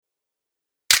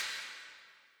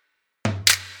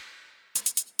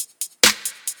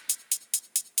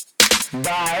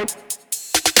Vibe.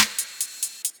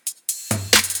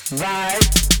 Vibe.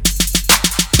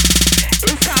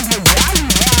 It's time for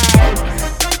Godly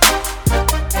Vibes. Just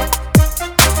vibe. Just vibe.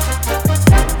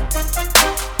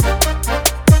 Vibe. Vibe.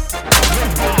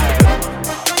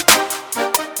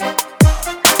 Vibe.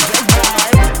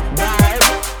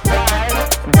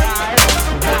 Vibe.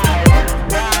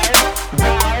 Vibe. Vibe. Vibe. Vibe. Vibe.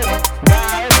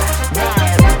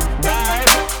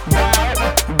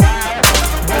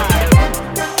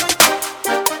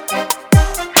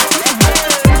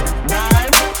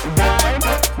 Vibe.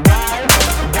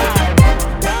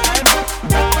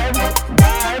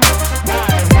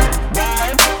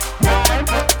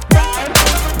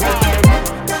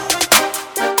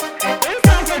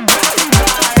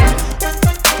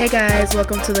 Hey guys,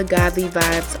 welcome to the Godly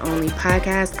Vibes Only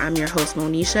podcast. I'm your host,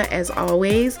 Monisha, as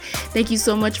always. Thank you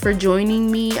so much for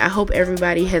joining me. I hope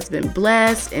everybody has been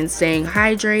blessed and staying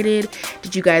hydrated.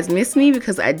 Did you guys miss me?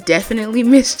 Because I definitely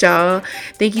missed y'all.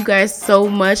 Thank you guys so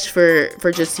much for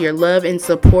just your love and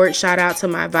support. Shout out to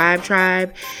my Vibe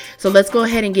Tribe. So let's go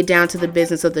ahead and get down to the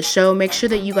business of the show. Make sure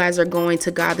that you guys are going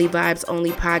to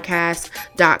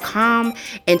godlyvibesonlypodcast.com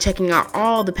and checking out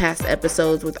all the past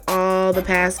episodes with all the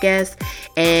past guests,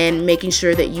 and making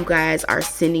sure that you guys are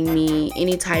sending me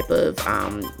any type of,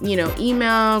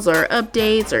 emails or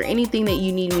updates or anything that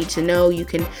you need me to know. You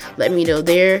can let me know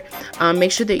there.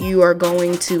 Make sure that you are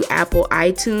going to Apple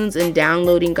iTunes and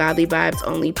downloading Godly Vibes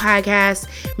Only Podcast.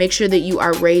 Make sure that you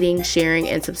are rating, sharing,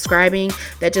 and subscribing.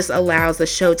 That just allows the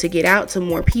show to get out to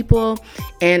more people.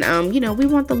 And, we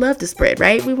want the love to spread,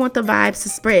 right? We want the vibes to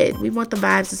spread. We want the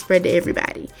vibes to spread to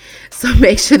everybody. So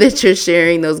make sure that you're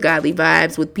sharing those godly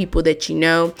vibes with people that you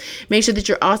know. Make sure that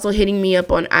you're also hitting me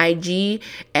up on IG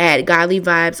at Godly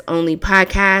Vibes Only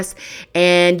Podcast.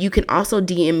 And you can also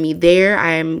DM me there.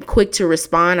 I am quick to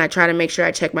respond. I try to make sure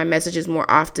I check my messages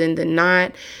more often than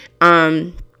not.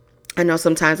 I know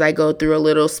sometimes I go through a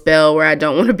little spell where I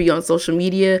don't want to be on social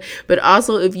media, but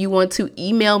also if you want to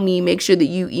email me, make sure that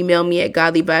you email me at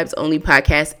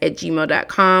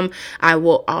godlyvibesonlypodcast@gmail.com. I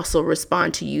will also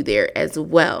respond to you there as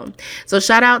well. So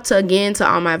shout out again to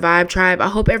all my Vibe Tribe. I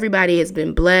hope everybody has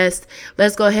been blessed.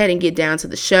 Let's go ahead and get down to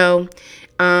the show.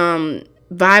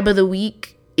 Vibe of the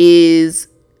week is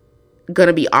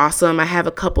gonna be awesome. I have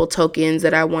a couple tokens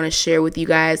that I want to share with you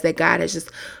guys that God has just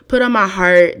put on my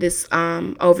heart this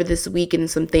over this week,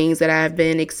 and some things that I've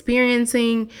been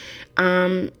experiencing,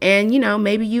 and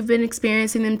maybe you've been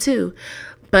experiencing them too.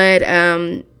 But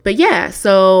yeah,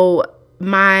 so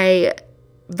my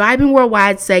Vibing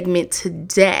Worldwide segment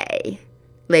today,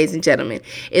 ladies and gentlemen,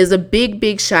 is a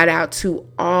big shout out to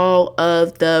all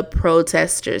of the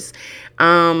protesters.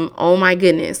 Oh my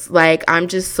goodness. Like, I'm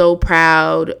just so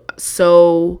proud,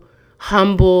 so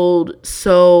humbled,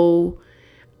 so,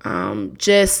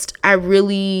 I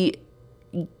really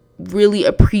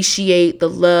appreciate the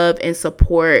love and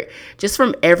support just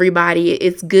from everybody.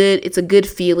 It's good. It's a good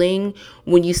feeling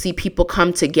when you see people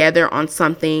come together on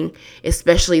something,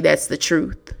 especially that's the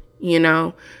truth, We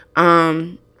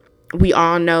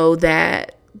all know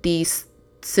that these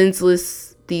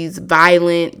senseless, these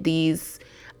violent,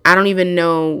 I don't even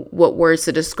know what words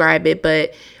to describe it,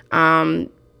 but in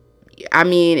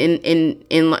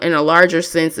a larger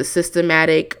sense, the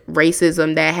systematic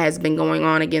racism that has been going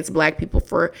on against Black people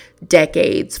for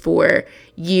decades, for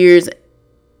years.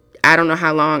 I don't know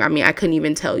how long. I couldn't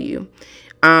even tell you.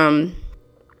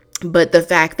 But the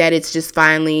fact that it's just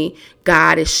finally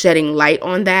God is shedding light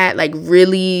on that, like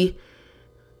really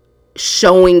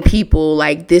showing people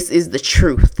like this is the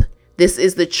truth. This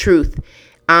is the truth.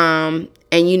 And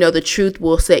the truth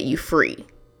will set you free.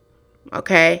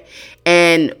 Okay?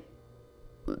 And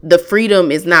the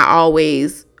freedom is not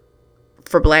always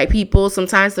for Black people.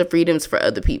 Sometimes the freedom's for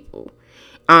other people.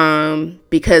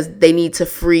 Because they need to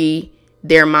free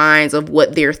their minds of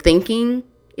what they're thinking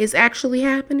is actually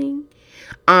happening.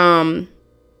 Some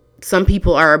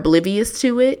people are oblivious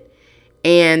to it,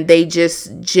 and they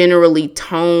just generally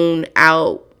tune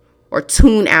out. They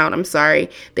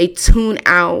tune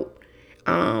out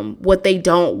what they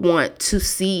don't want to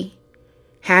see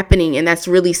happening. And that's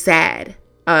really sad,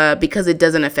 because it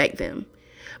doesn't affect them.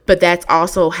 But that's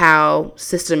also how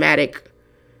systematic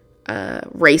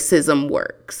racism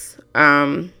works.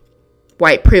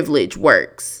 White privilege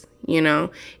works.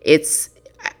 It's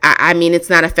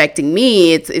not affecting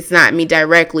me. It's not me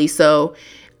directly. So,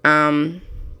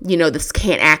 this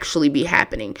can't actually be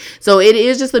happening. So it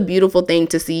is just a beautiful thing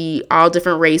to see all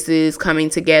different races coming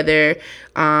together.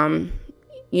 Again,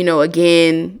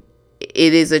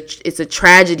 it's a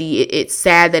tragedy. It's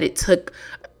sad that it took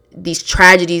these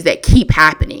tragedies that keep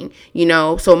happening, you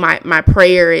know. So my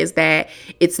prayer is that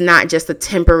it's not just a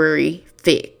temporary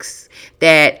fix,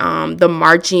 that the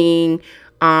marching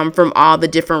from all the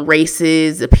different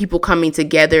races, the people coming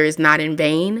together, is not in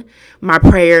vain. My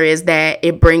prayer is that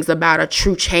it brings about a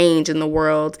true change in the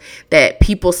world, that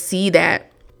people see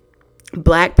that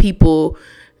Black people,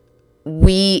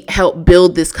 we help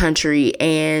build this country,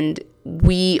 and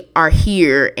we are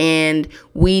here, and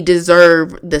we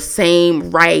deserve the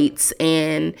same rights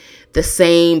and the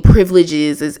same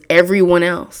privileges as everyone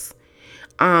else.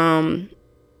 And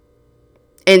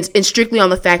strictly on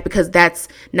the fact, because that's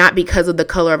not because of the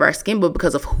color of our skin, but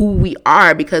because of who we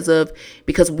are, because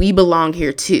we belong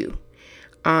here too.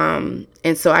 And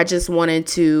so I just wanted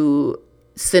to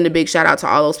send a big shout out to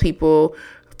all those people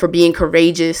for being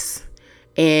courageous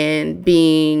and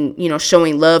being, you know,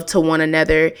 showing love to one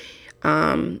another.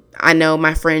 I know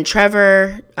my friend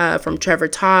Trevor from Trevor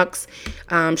Talks,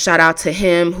 shout out to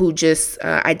him, who just,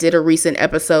 I did a recent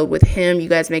episode with him. You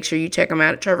guys make sure you check him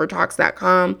out at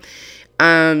trevortalks.com,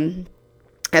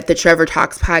 at the Trevor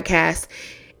Talks podcast.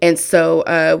 And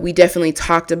so we definitely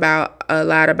talked about a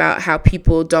lot about how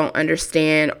people don't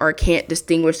understand or can't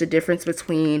distinguish the difference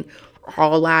between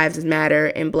all lives matter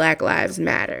and Black lives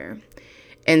matter.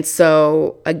 And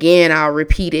so, again, I'll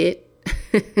repeat it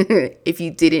if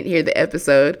you didn't hear the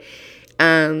episode.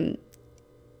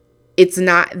 It's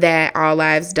not that all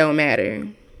lives don't matter,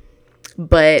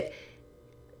 but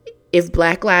if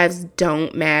Black lives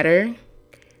don't matter,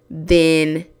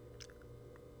 then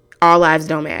all lives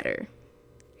don't matter.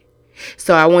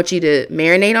 So I want you to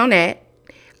marinate on that.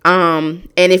 And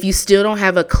if you still don't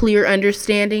have a clear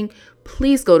understanding,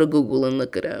 please go to Google and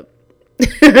look it up.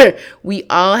 We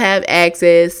all have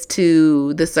access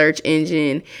to the search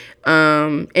engine,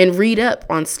 and read up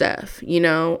on stuff. You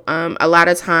know, a lot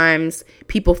of times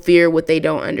people fear what they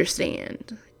don't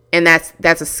understand. And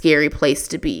that's a scary place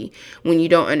to be, when you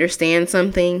don't understand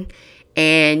something.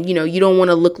 And, you know, you don't want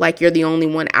to look like you're the only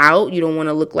one out. You don't want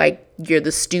to look like you're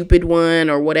the stupid one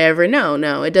or whatever.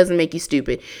 No, it doesn't make you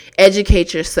stupid.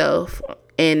 Educate yourself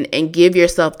and give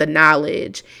yourself the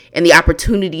knowledge and the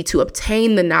opportunity to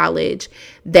obtain the knowledge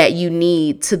that you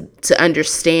need to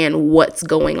understand what's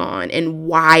going on and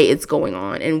why it's going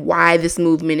on and why this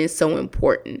movement is so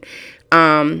important.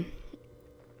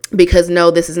 Because no,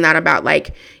 this is not about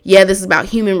this is about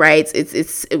human rights.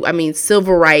 It's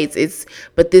civil rights.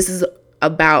 But this is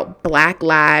about Black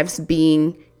lives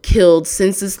being killed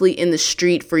senselessly in the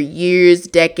street for years,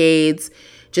 decades,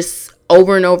 just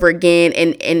over and over again.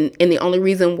 And the only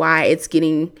reason why it's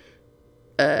getting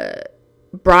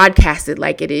broadcasted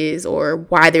like it is, or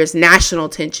why there's national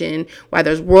attention, why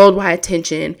there's worldwide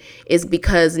attention, is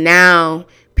because now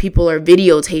people are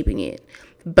videotaping it.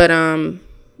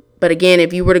 But again,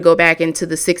 if you were to go back into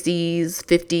the 60s,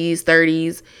 50s,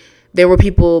 30s, there were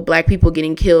Black people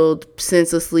getting killed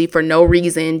senselessly for no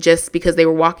reason, just because they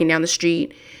were walking down the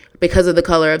street because of the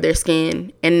color of their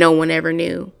skin, and no one ever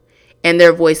knew. And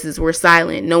their voices were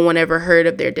silent. No one ever heard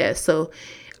of their deaths. So,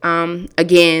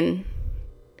 again,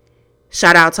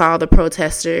 shout out to all the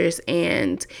protesters.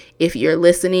 And if you're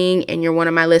listening and you're one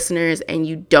of my listeners and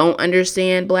you don't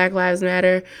understand Black Lives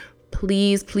Matter,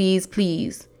 please, please,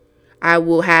 please, I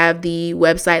will have the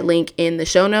website link in the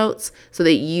show notes so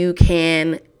that you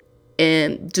can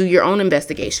do your own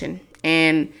investigation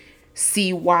and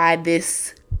see why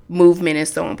this movement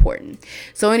is so important.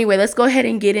 So anyway, let's go ahead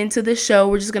and get into the show.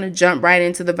 We're just going to jump right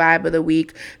into the vibe of the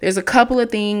week. There's a couple of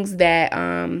things that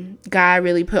God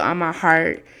really put on my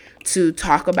heart to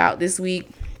talk about this week.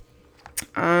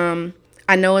 I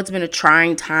know it's been a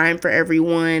trying time for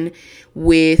everyone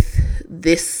with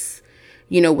this,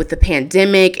 with the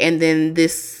pandemic, and then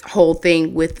this whole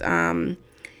thing with, with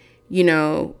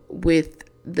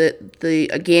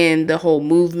the whole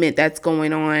movement that's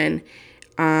going on,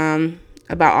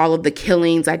 about all of the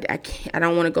killings. I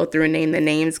don't want to go through and name the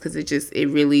names, because it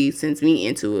really sends me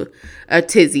into a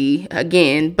tizzy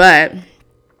again, but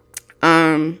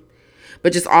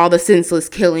just all the senseless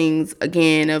killings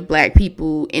again of Black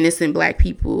people, innocent Black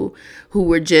people who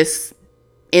were just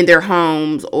in their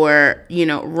homes or,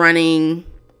 running.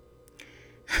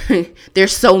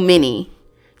 There's so many,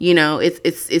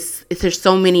 there's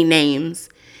so many names.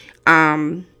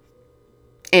 And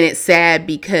it's sad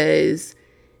because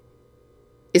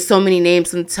it's so many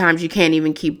names, sometimes you can't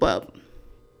even keep up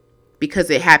because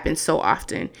it happens so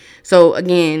often. So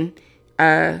again,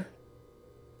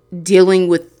 dealing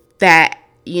with that,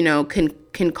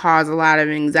 can cause a lot of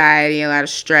anxiety, a lot of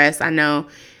stress. I know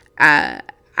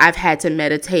I've had to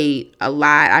meditate a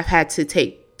lot. I've had to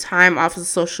take time off of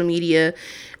social media.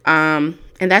 And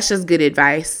that's just good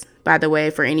advice by the way,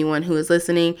 for anyone who is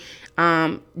listening.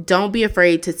 Don't be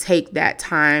afraid to take that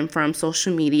time from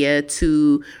social media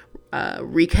to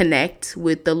reconnect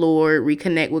with the Lord,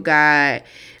 reconnect with God,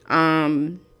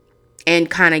 and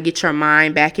kind of get your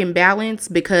mind back in balance.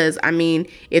 Because, I mean,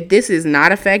 if this is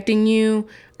not affecting you,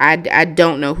 I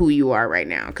don't know who you are right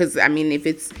now. Because, I mean, if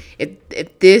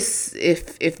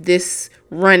this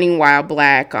running while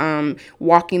black,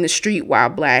 walking the street while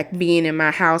black, being in my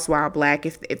house while black,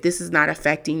 if this is not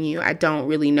affecting you, I don't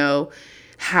really know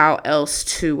how else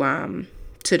to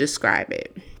describe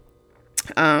it.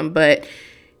 But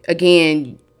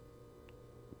again,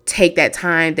 take that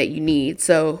time that you need.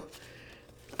 So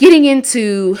getting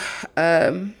into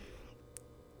the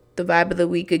vibe of the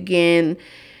week again.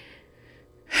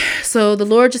 So the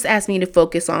Lord just asked me to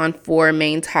focus on 4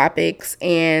 main topics,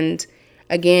 and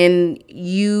again,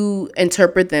 you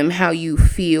interpret them how you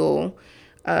feel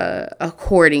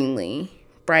accordingly,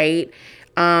 right?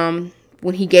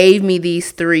 When he gave me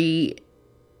these 3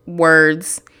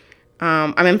 words,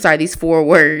 these 4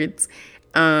 words,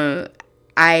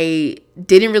 I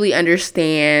didn't really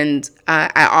understand.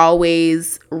 I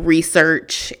always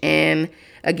research and,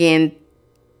 again,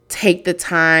 take the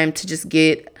time to just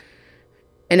get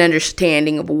an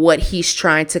understanding of what he's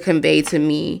trying to convey to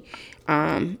me.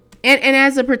 And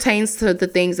as it pertains to the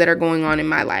things that are going on in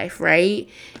my life, right?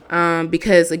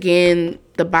 Because, again,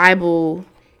 the Bible,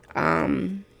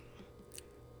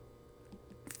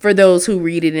 for those who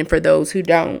read it and for those who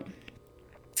don't,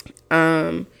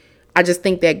 I just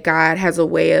think that God has a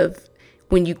way of,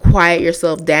 when you quiet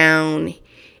yourself down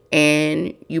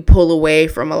and you pull away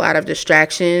from a lot of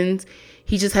distractions,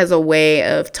 he just has a way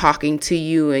of talking to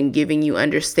you and giving you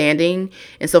understanding.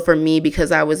 And so for me,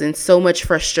 because I was in so much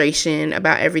frustration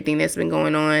about everything that's been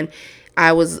going on,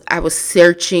 I was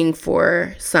searching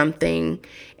for something,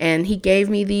 and he gave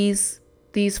me these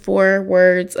 4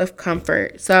 words of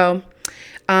comfort. So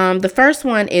the first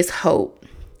one is hope.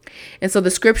 And so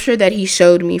the scripture that he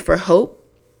showed me for hope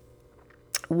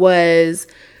was,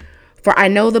 "For I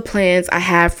know the plans I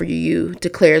have for you,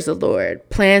 declares the Lord,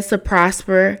 plans to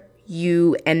prosper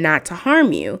you and not to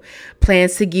harm you,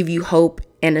 plans to give you hope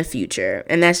and a future."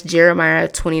 And that's Jeremiah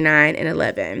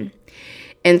 29:11.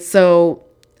 And so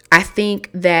I think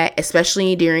that,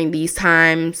 especially during these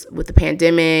times with the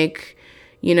pandemic,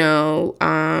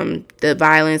 the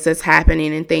violence that's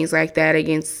happening and things like that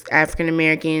against African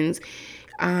Americans,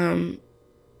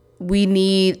 we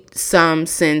need some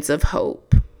sense of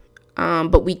hope.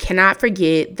 But we cannot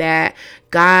forget that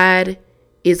God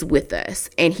is with us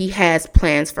and he has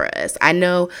plans for us. I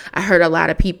know I heard a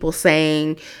lot of people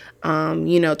saying,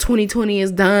 2020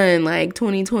 is done. Like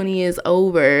 2020 is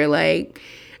over. Like,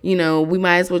 we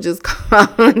might as well just call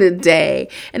it a day.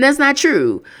 And that's not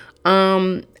true.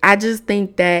 I just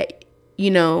think that,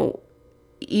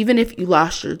 even if you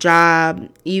lost your job,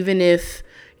 even if,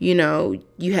 you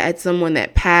had someone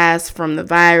that passed from the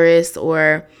virus,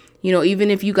 or,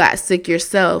 even if you got sick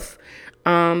yourself,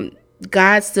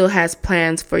 God still has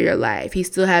plans for your life. He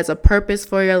still has a purpose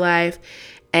for your life,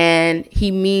 and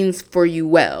he means for you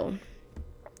well.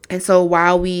 And so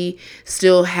while we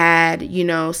still had,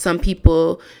 some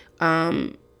people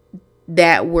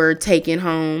that were taken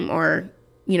home or,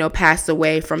 passed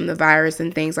away from the virus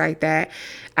and things like that,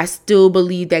 I still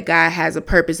believe that God has a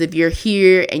purpose. If you're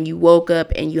here and you woke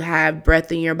up and you have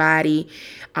breath in your body,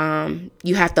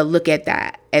 you have to look at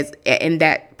that as in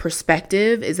that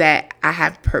perspective, is that I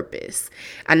have purpose.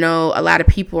 I know a lot of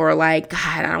people are like,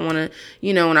 God, I don't want to,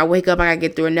 when I wake up, I gotta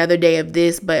get through another day of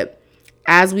this. But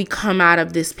as we come out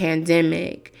of this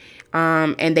pandemic,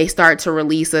 and they start to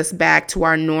release us back to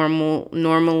our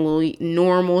normally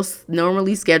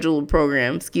scheduled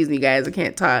program. Excuse me, guys, I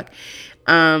can't talk.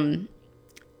 I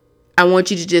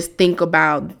want you to just think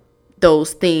about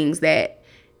those things, that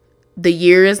the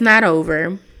year is not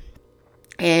over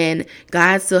and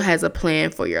God still has a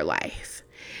plan for your life.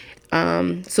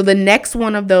 So the next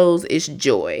one of those is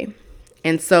joy.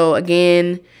 And so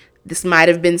again, this might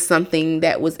have been something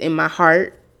that was in my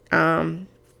heart.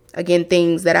 Again,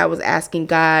 things that I was asking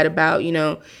God about,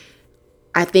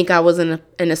 I think I was in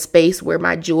a space where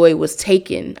my joy was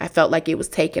taken. I felt like it was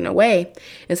taken away.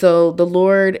 And so the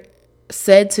Lord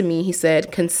said to me, he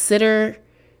said, "Consider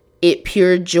it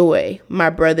pure joy, my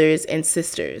brothers and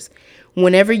sisters,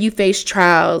 whenever you face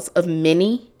trials of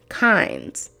many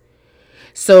kinds."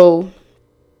 So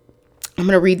I'm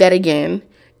going to read that again.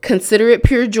 "Consider it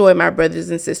pure joy, my brothers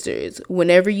and sisters,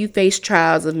 whenever you face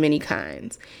trials of many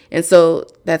kinds." And so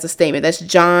that's a statement. That's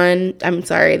James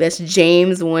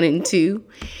 1:2.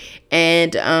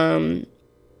 And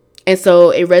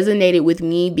so it resonated with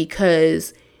me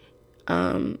because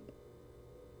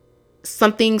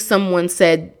something someone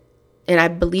said, and I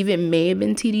believe it may have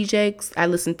been TD Jakes. I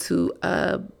listened to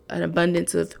an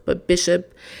abundance of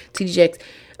Bishop TD Jakes.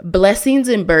 Blessings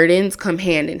and burdens come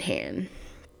hand in hand.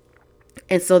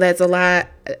 And so that's a lot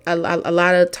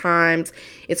of times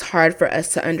it's hard for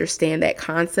us to understand that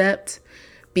concept,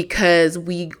 because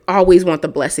we always want the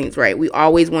blessings, right? We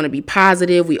always want to be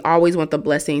positive. We always want the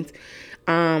blessings.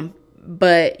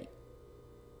 But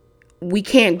we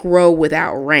can't grow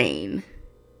without rain.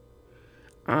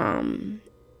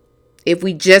 If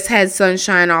we just had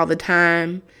sunshine all the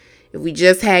time, if we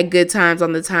just had good times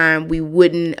all the time, we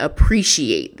wouldn't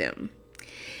appreciate them.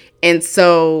 And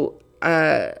so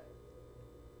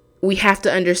we have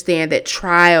to understand that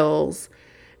trials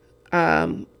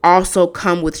also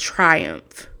come with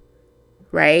triumph,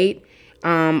 right?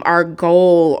 Our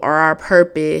goal or our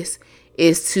purpose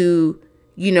is to,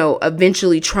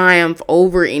 eventually triumph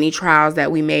over any trials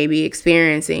that we may be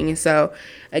experiencing. And so,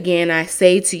 again, I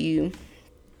say to you,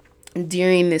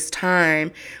 during this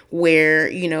time where,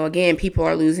 again, people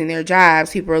are losing their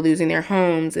jobs, people are losing their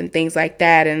homes and things like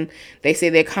that, and they say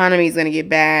the economy is going to get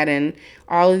bad and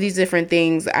all of these different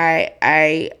things,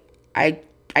 I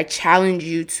challenge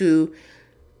you to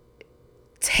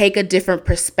take a different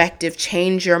perspective,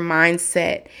 change your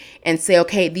mindset, and say,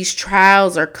 okay, these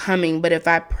trials are coming, but if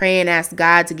I pray and ask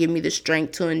God to give me the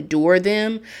strength to endure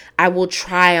them, I will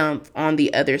triumph on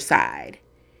the other side.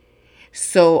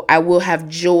 So I will have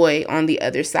joy on the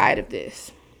other side of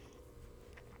this.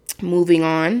 Moving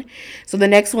on. So the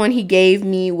next one he gave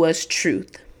me was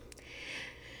truth.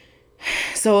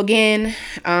 So again,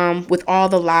 with all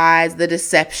the lies, the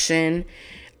deception,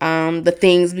 the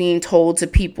things being told to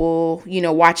people,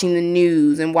 watching the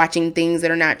news and watching things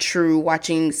that are not true,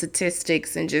 watching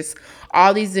statistics and just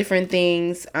all these different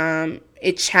things,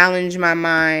 it challenged my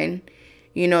mind,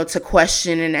 to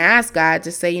question and ask God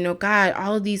to say, God,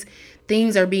 all of these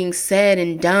things are being said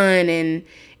and done, and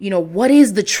what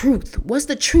is the truth? What's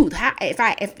the truth? How,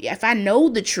 if I know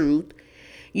the truth,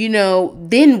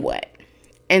 then what?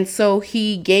 And so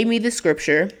he gave me the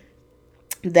scripture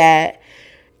that,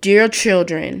 dear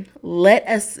children, let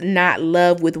us not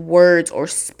love with words or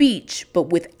speech, but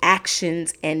with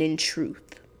actions and in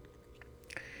truth.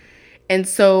 And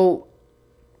so,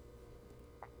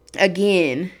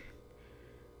 again,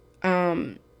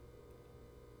 God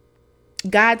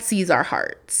sees our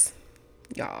hearts,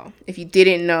 y'all. If you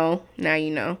didn't know, now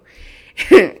you know.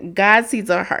 God sees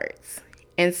our hearts.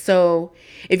 And so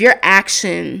if your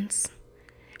actions,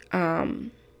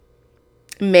 for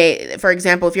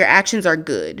example, if your actions are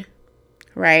good,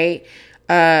 right?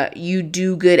 You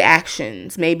do good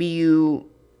actions. Maybe you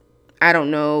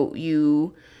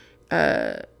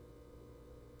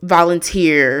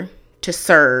volunteer to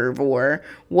serve or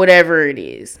whatever it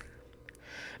is.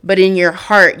 But in your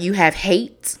heart, you have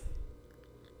hate.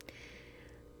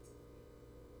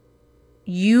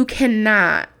 You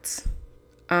cannot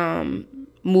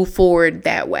move forward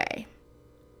that way.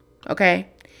 Okay?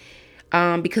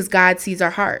 Because God sees our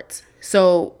hearts.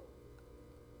 So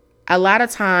a lot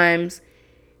of times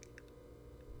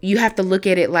you have to look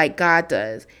at it like God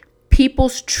does.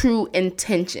 People's true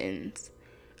intentions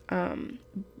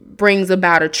brings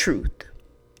about a truth.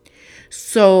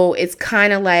 So it's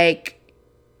kind of like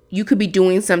you could be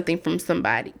doing something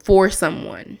for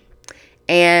someone.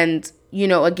 And,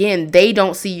 again, they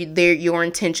don't see your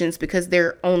intentions because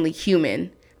they're only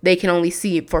human. They can only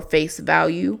see it for face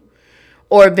value.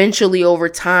 Or eventually over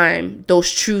time,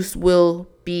 those truths will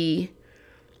be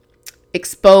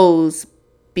exposed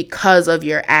because of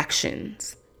your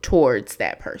actions towards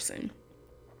that person.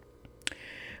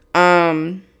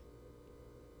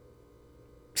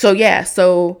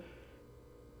 So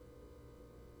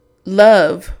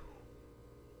love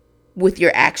with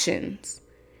your actions.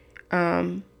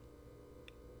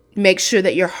 Make sure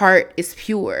that your heart is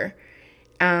pure.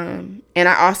 And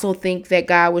I also think that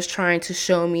God was trying to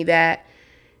show me that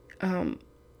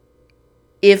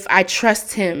if I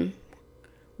trust him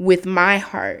with my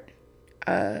heart,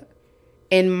 and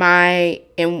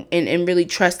really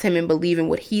trust him and believe in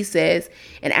what he says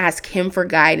and ask him for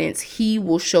guidance, he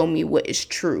will show me what is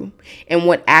true and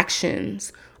what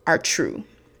actions are true.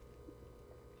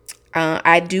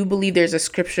 I do believe there's a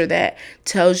scripture that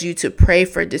tells you to pray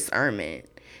for discernment.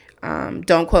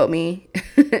 Don't quote me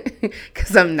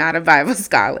because I'm not a Bible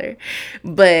scholar,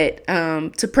 but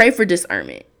to pray for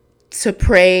discernment, to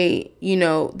pray,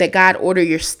 that God order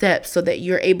your steps so that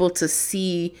you're able to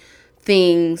see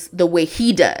things the way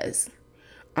he does.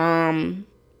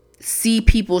 See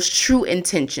people's true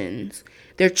intentions,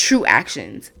 their true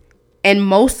actions, and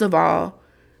most of all,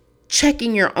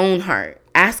 checking your own heart,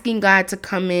 asking God to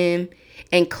come in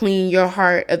and clean your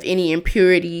heart of any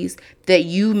impurities that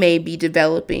you may be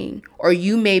developing or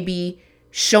you may be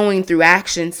showing through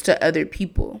actions to other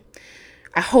people.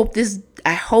 I hope this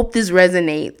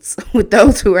resonates with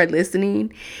those who are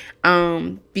listening,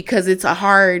 because it's a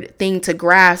hard thing to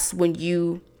grasp when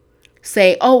you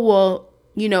say, oh, well,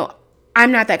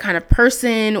 I'm not that kind of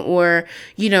person, or,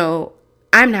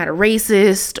 I'm not a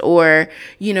racist, or,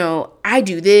 I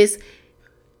do this.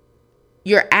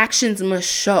 Your actions must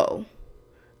show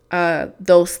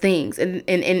those things. And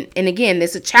again,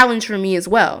 it's a challenge for me as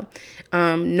well.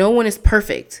 No one is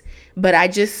perfect, but I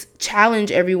just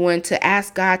challenge everyone to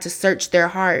ask God to search their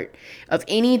heart of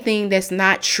anything that's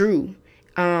not true,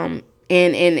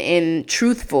 and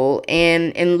truthful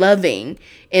and loving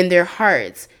in their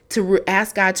hearts, to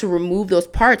ask God to remove those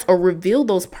parts or reveal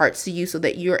those parts to you so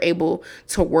that you're able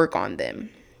to work on them.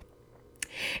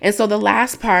 And so the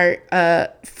last part,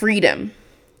 freedom.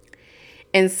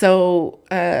 And so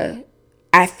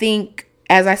I think,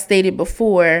 as I stated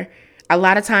before, a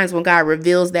lot of times when God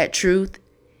reveals that truth,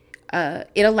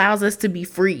 it allows us to be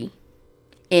free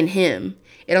in Him.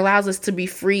 It allows us to be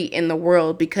free in the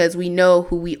world because we know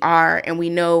who we are, and we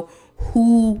know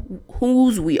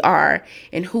whose we are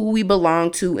and who we belong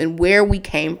to and where we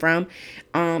came from.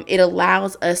 It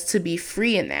allows us to be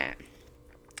free in that.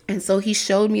 And so He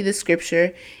showed me the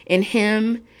scripture: in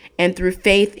Him and through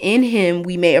faith in Him,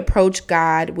 we may approach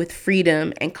God with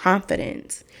freedom and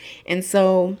confidence. And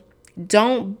so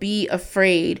don't be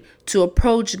afraid to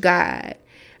approach God,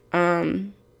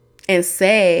 and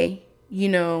say,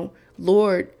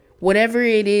 Lord, whatever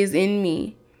it is in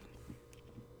me,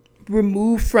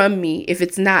 remove from me if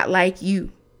it's not like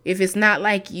you. If it's not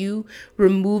like you,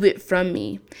 remove it from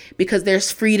me, because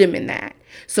there's freedom in that.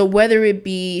 So whether it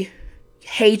be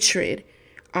hatred,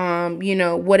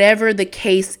 whatever the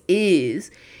case is,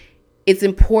 it's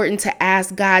important to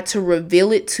ask God to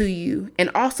reveal it to you and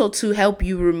also to help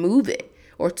you remove it,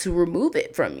 or to remove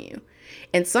it from you.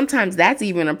 And sometimes that's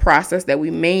even a process that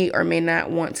we may or may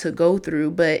not want to go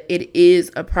through, but it is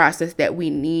a process that we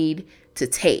need to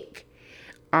take.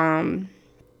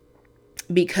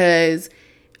 Because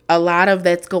a lot of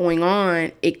that's going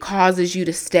on, it causes you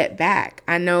to step back.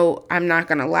 I know, I'm not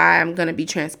going to lie. I'm going to be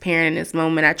transparent in this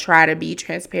moment. I try to be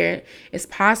transparent as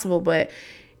possible, but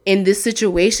in this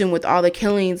situation with all the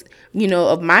killings,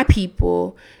 of my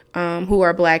people, who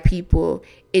are Black people,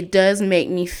 it does make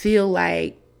me feel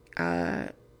like, I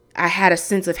had a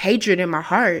sense of hatred in my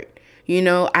heart.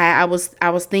 I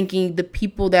was thinking, the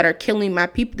people that are killing my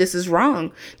people, this is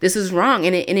wrong. This is wrong.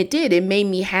 And it made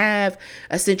me have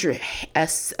a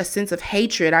sense of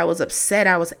hatred. I was upset.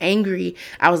 I was angry.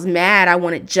 I was mad. I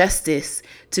wanted justice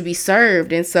to be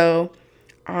served. And so,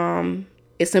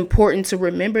 it's important to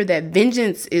remember that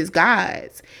vengeance is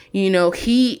God's.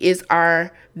 He is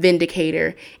our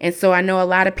vindicator. And so I know a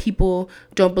lot of people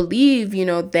don't believe,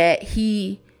 that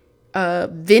He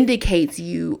vindicates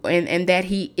you, and that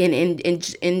He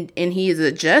and He is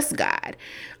a just God,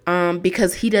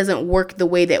 because He doesn't work the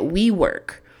way that we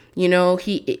work.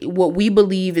 What we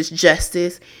believe is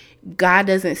justice, God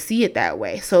doesn't see it that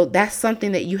way. So that's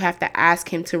something that you have to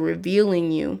ask Him to reveal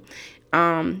in you.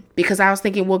 Because I was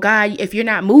thinking, well, God, if you're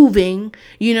not moving,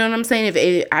 you know what I'm saying?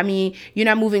 You're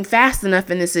not moving fast enough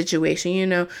in this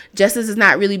situation, justice is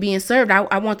not really being served.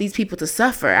 I want these people to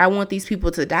suffer. I want these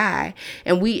people to die.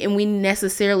 And we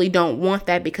necessarily don't want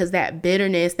that, because that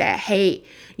bitterness, that hate,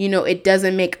 it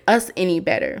doesn't make us any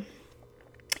better.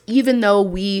 Even though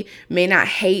we may not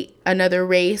hate another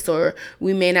race, or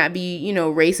we may not be,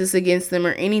 racist against them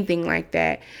or anything like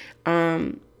that.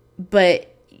 But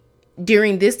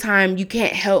during this time, you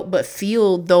can't help but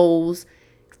feel those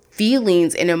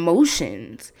feelings and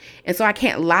emotions. And so I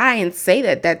can't lie and say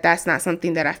that's not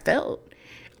something that I felt.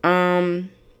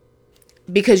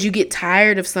 Because you get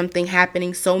tired of something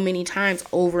happening so many times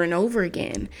over and over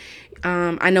again.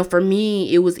 I know for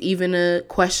me, it was even a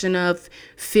question of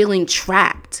feeling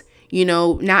trapped,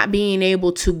 not being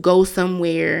able to go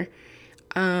somewhere,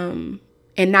 and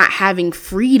not having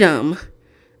freedom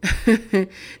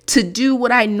to do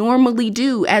what I normally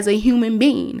do as a human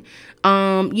being.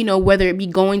 Whether it be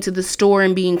going to the store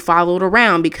and being followed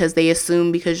around because they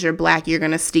assume because you're Black, you're going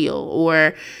to steal,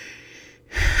 or,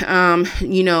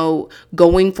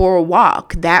 going for a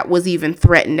walk that was even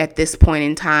threatened at this point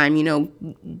in time,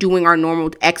 doing our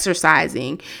normal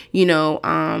exercising,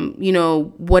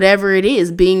 whatever it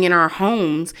is, being in our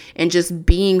homes and just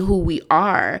being who we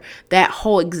are. That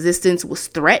whole existence was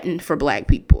threatened for Black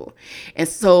people. And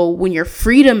so when your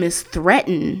freedom is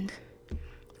threatened,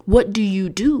 what do you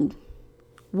do?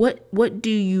 What do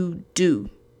you do?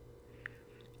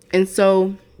 And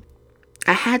so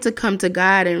I had to come to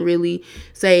God and really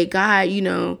say, God,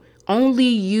 only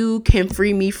you can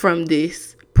free me from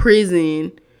this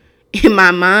prison in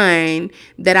my mind,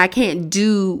 that I can't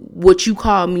do what you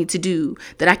call me to do,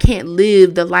 that I can't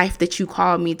live the life that you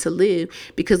call me to live.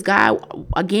 Because God,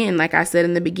 again, like I said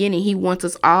in the beginning, he wants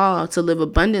us all to live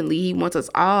abundantly. He wants us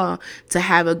all to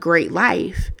have a great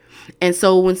life. And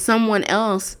so when someone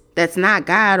else that's not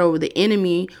God, or the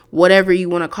enemy, whatever you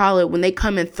want to call it, when they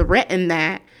come and threaten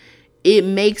that, it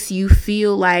makes you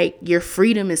feel like your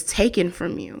freedom is taken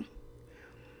from you.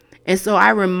 And so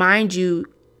I remind you,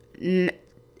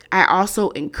 I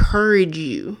also encourage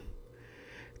you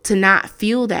to not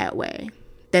feel that way,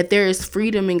 that there is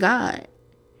freedom in God.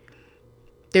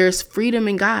 There is freedom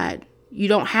in God. You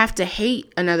don't have to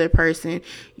hate another person.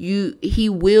 He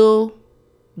will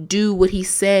do what he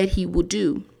said he will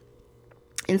do.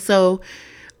 And so,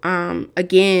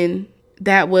 again,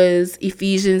 that was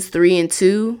Ephesians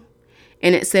 3:2.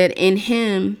 And it said, in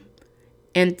him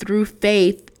and through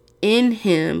faith in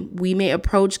him, we may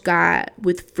approach God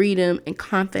with freedom and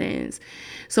confidence.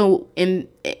 So in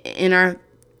our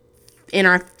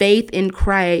faith in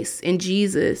Christ, in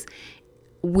Jesus,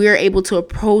 we're able to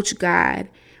approach God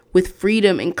with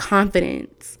freedom and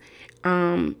confidence,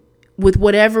 with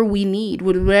whatever we need,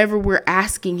 with whatever we're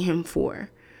asking him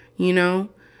for,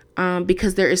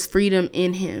 because there is freedom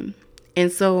in him.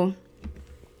 And so,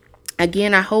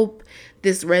 again, I hope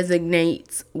this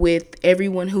resonates with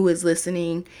everyone who is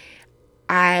listening.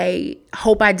 I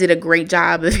hope I did a great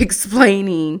job of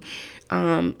explaining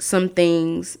some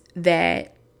things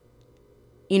that,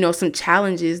 some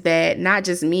challenges that not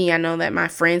just me, I know that my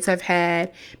friends have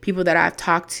had, people that I've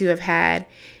talked to have had.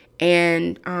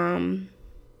 And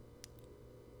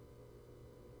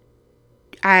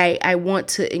I want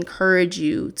to encourage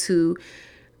you to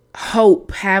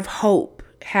hope,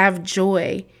 have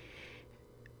joy,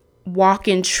 walk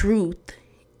in truth,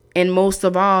 and most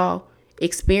of all,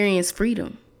 experience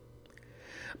freedom,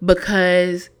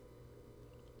 because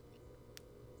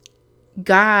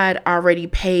God already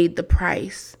paid the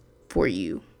price for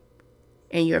you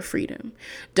and your freedom.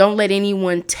 Don't let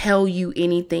anyone tell you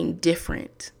anything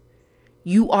different.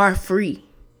 You are free,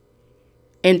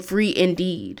 and free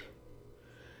indeed.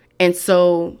 And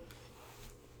so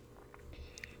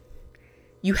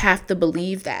you have to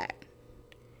believe that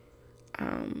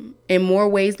in more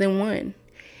ways than one.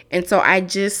 And so I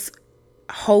just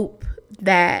hope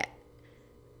that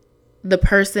the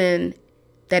person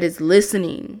that is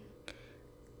listening,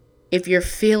 if you're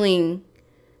feeling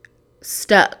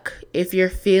stuck, if you're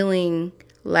feeling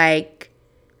like,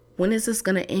 when is this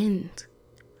going to end?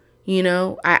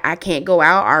 I can't go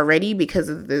out already because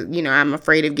of I'm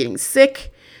afraid of getting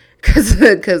sick because of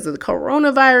the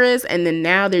coronavirus. And then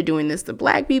now they're doing this to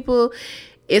Black people.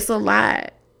 It's a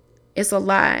lot. It's a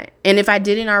lot. And if I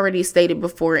didn't already state it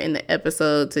before in the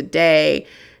episode today,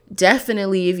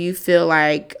 definitely if you feel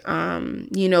like,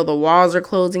 the walls are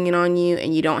closing in on you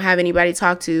and you don't have anybody to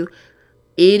talk to,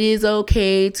 it is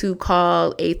okay to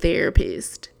call a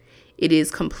therapist. It is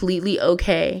completely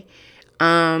okay.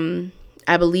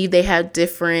 I believe they have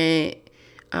different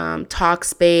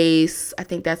Talkspace. I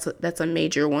think that's a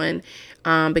major one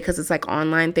because it's like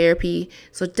online therapy.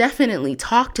 So definitely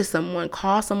talk to someone,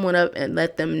 call someone up and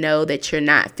let them know that you're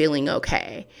not feeling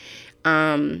okay.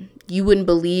 You wouldn't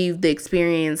believe the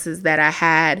experiences that I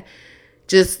had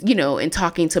just, in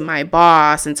talking to my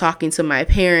boss and talking to my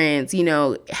parents,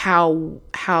 how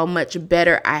much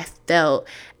better I felt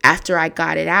after I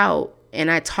got it out.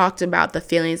 And I talked about the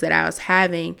feelings that I was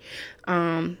having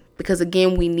because,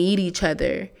 again, we need each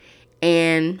other.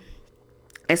 And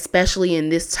especially in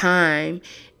this time,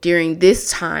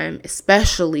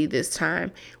 especially this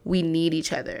time, we need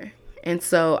each other. And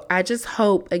so I just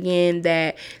hope, again,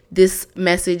 that this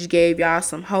message gave y'all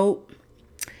some hope,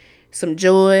 some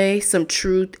joy, some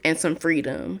truth, and some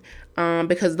freedom.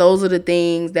 Because those are the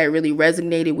things that really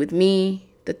resonated with me,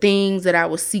 the things that I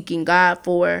was seeking God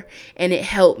for, and it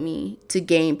helped me to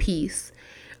gain peace.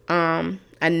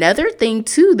 Another thing,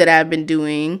 too, that I've been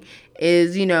doing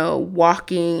is,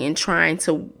 walking and trying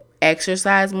to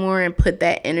exercise more and put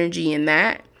that energy in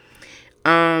that.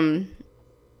 And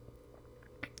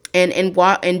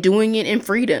doing it in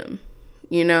freedom,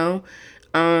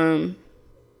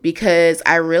 because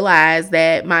I realize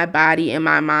that my body and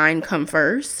my mind come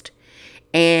first.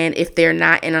 And if they're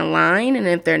not in a line, and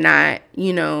if they're not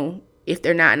in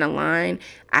a line,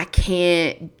 I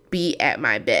can't be at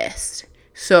my best.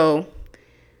 So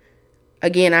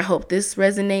again, I hope this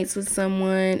resonates with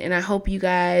someone, and I hope you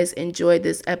guys enjoyed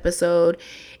this episode.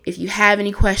 If you have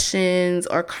any questions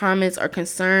or comments or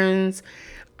concerns,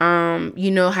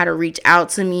 You know how to reach out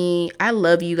to me. I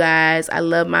love you guys. I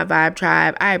love my Vibe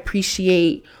Tribe. I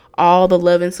appreciate all the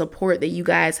love and support that you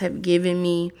guys have given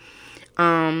me.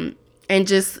 And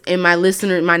just in my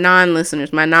listeners, my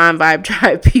non-listeners, my non-Vibe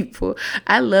Tribe people,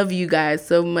 I love you guys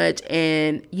so much.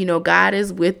 And, you know, God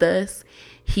is with us.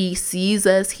 He sees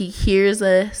us. He hears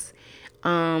us.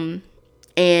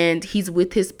 And he's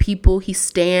with his people. He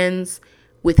stands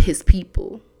with his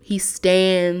people. He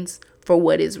stands for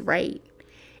what is right.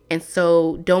 And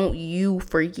so don't you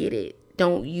forget it.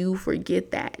 Don't you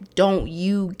forget that. Don't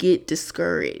you get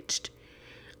discouraged.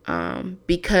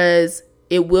 Because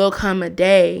it will come a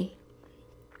day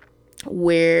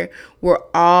where we're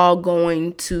all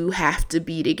going to have to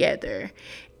be together,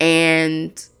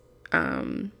 and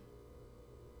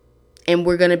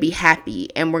we're going to be happy,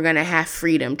 and we're going to have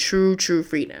freedom, true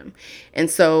freedom.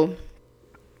 And so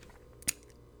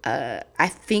I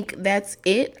think that's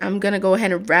it. I'm going to go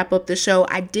ahead and wrap up the show.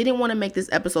 I didn't want to make this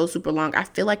episode super long. I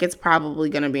feel like it's probably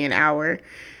going to be an hour.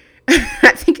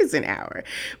 I think it's an hour.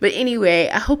 But anyway,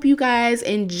 I hope you guys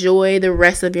enjoy the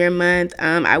rest of your month.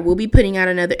 I will be putting out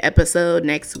another episode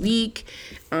next week.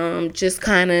 Just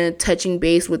kind of touching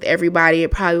base with everybody.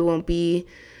 It probably won't be,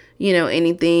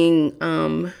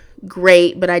 anything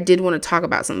great, but I did want to talk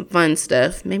about some fun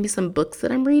stuff. Maybe some books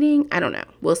that I'm reading. I don't know.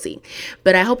 We'll see.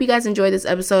 But I hope you guys enjoyed this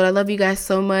episode. I love you guys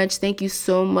so much. Thank you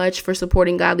so much for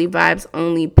supporting Godly Vibes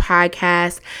Only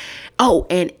podcast. Oh,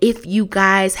 and if you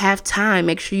guys have time,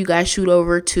 make sure you guys shoot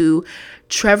over to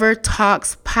Trevor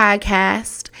Talks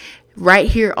podcast right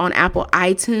here on Apple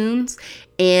iTunes,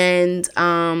 and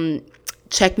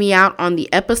check me out on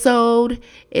the episode.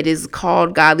 It is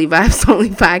called Godly Vibes Only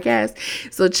podcast.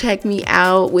 So check me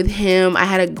out with him. I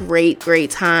had a great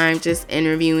time just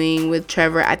interviewing with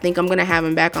Trevor. I think I'm going to have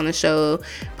him back on the show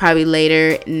probably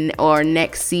later or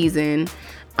next season.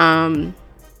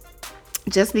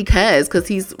 Just because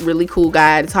he's a really cool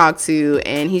guy to talk to,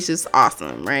 and he's just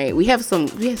awesome, right? We have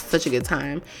such a good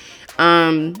time.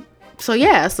 So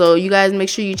you guys make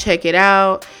sure you check it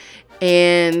out.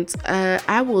 And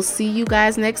I will see you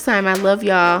guys next time. I love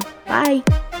y'all. Bye.